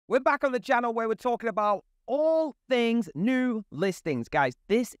We're back on the channel where we're talking about all things new listings. Guys,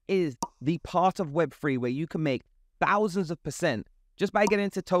 this is the part of Web3 where you can make thousands of % just by getting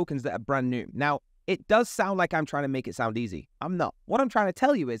into tokens that are brand new. Now, it does sound like I'm trying to make it sound easy. I'm not. What I'm trying to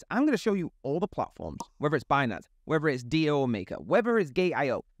tell you is I'm going to show you all the platforms, whether it's Binance, whether it's DAO Maker, whether it's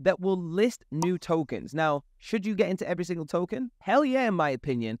Gate.io, that will list new tokens. Now, should you get into every single token? Hell yeah, in my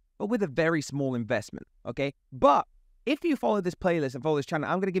opinion, but with a very small investment, okay? But if you follow this playlist and follow this channel,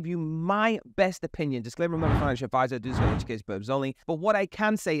 I'm going to give you my best opinion. Disclaimer, I'm not a financial advisor. I do this for education purposes only. But what I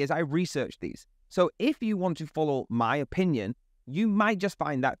can say is I researched these. So if you want to follow my opinion, you might just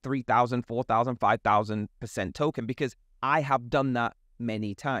find that 3,000, 4,000, 5,000% token because I have done that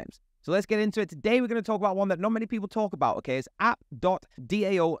many times. So let's get into it. Today, we're going to talk about one that not many people talk about, okay? It's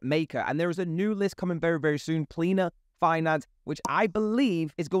app.DAO Maker. And there is a new list coming very, very soon, Plena Finance, which I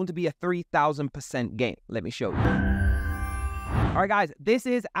believe is going to be a 3,000% gain. Let me show you. All right, guys, this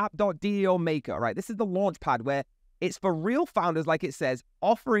is app.DAO Maker, right? This is the launchpad where it's for real founders, like it says,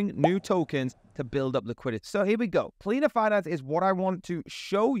 offering new tokens to build up liquidity. So here we go. Plena Finance is what I want to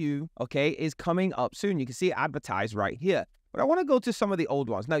show you, okay, is coming up soon. You can see it advertised right here. But I want to go to some of the old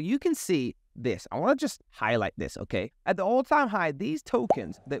ones. Now, you can see this. I want to just highlight this, okay? At the all-time high, these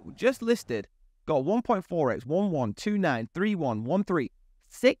tokens that were just listed got 1.4x, 1129, 3113,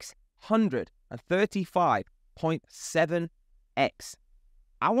 635.7x.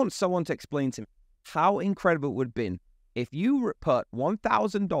 I want someone to explain to me how incredible it would have been if you put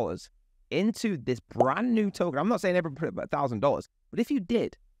 $1,000 into this brand new token. I'm not saying everyone put about $1,000, but if you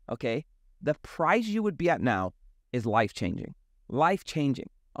did, okay, the price you would be at now is life-changing. Life-changing.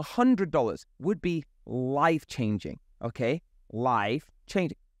 $100 would be life-changing, okay?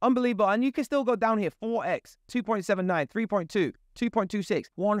 Life-changing. Unbelievable. And you can still go down here. 4x, 2.79, 3.2, 2.26,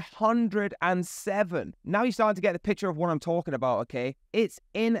 107. Now you're starting to get the picture of what I'm talking about, okay? It's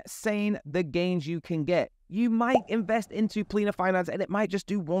insane the gains you can get. You might invest into Plena Finance and it might just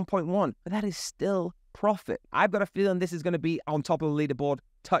do 1.1, but that is still profit. I've got a feeling this is going to be on top of the leaderboard,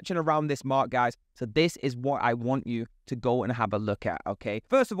 touching around this mark, guys. So this is what I want you to go and have a look at, okay?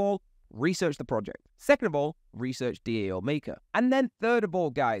 First of all, research the project. Second of all, research DAO Maker. And then third of all,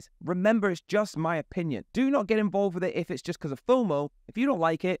 guys, remember it's just my opinion. Do not get involved with it if it's just because of FOMO. If you don't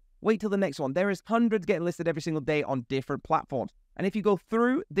like it, wait till the next one. There is hundreds getting listed every single day on different platforms. And if you go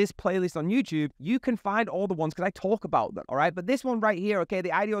through this playlist on YouTube, you can find all the ones because I talk about them, all right? But this one right here, okay,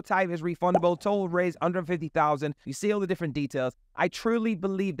 the IDO type is refundable, total raise under 50,000. You see all the different details. I truly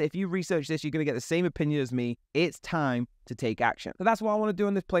believe that if you research this, you're going to get the same opinion as me. It's time to take action. So that's what I want to do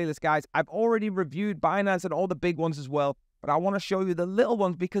in this playlist, guys. I've already reviewed Binance and all the big ones as well, but I want to show you the little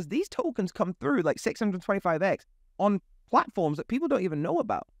ones because these tokens come through like 625x on platforms that people don't even know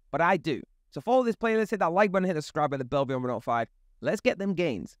about, but I do. So follow this playlist, hit that like button, hit the subscribe button, the bell button, we're notified. Let's get them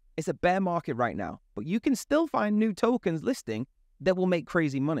gains. It's a bear market right now, but you can still find new tokens listing that will make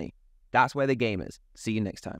crazy money. That's where the game is. See you next time.